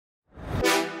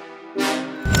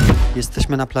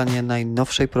Jesteśmy na planie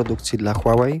najnowszej produkcji dla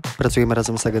Huawei. Pracujemy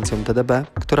razem z agencją DDB,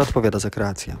 która odpowiada za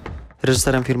kreację.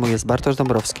 Reżyserem filmu jest Bartosz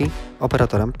Dombrowski,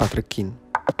 operatorem Patryk Kin.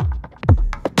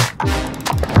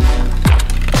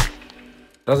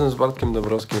 Razem z Bartkiem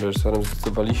Dombrowskim, reżyserem,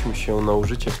 zdecydowaliśmy się na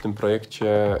użycie w tym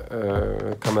projekcie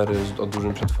kamery o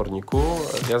dużym przetworniku.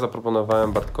 Ja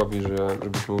zaproponowałem Bartkowi,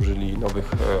 żebyśmy użyli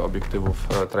nowych obiektywów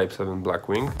Type 7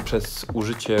 Blackwing. Przez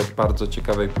użycie bardzo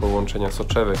ciekawej połączenia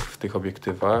soczewek w tych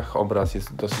obiektywach obraz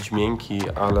jest dosyć miękki,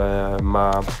 ale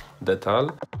ma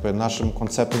detal. Naszym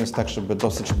konceptem jest tak, żeby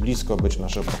dosyć blisko być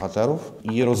naszych bohaterów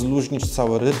i rozluźnić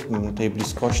cały rytm tej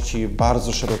bliskości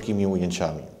bardzo szerokimi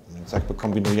ujęciami. Więc jakby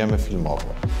kombinujemy filmowo.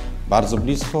 Bardzo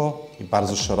blisko i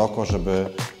bardzo szeroko, żeby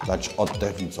dać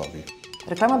oddech widzowi.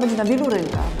 Reklama będzie na wielu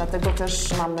rynkach, dlatego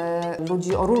też mamy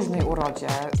ludzi o różnej urodzie,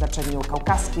 w znaczeniu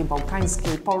kaukaskiej,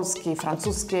 bałkańskiej, polskiej,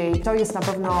 francuskiej. To jest na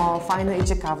pewno fajne i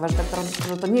ciekawe,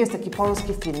 że to nie jest taki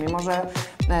polski film. Mimo że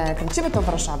kręcimy to w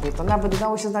Warszawie, to nawet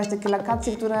udało się znaleźć takie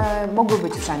lokacje, które mogły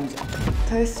być wszędzie.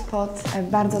 To jest spot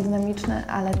bardzo dynamiczny,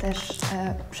 ale też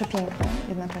przepiękny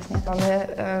jednocześnie. Mamy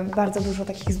bardzo dużo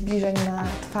takich zbliżeń na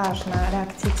twarz, na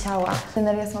reakcję ciała.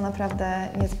 Sceneria są naprawdę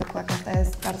niezwykłe, każda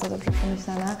jest bardzo dobrze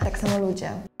przemyślana. Tak samo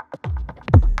ludzie.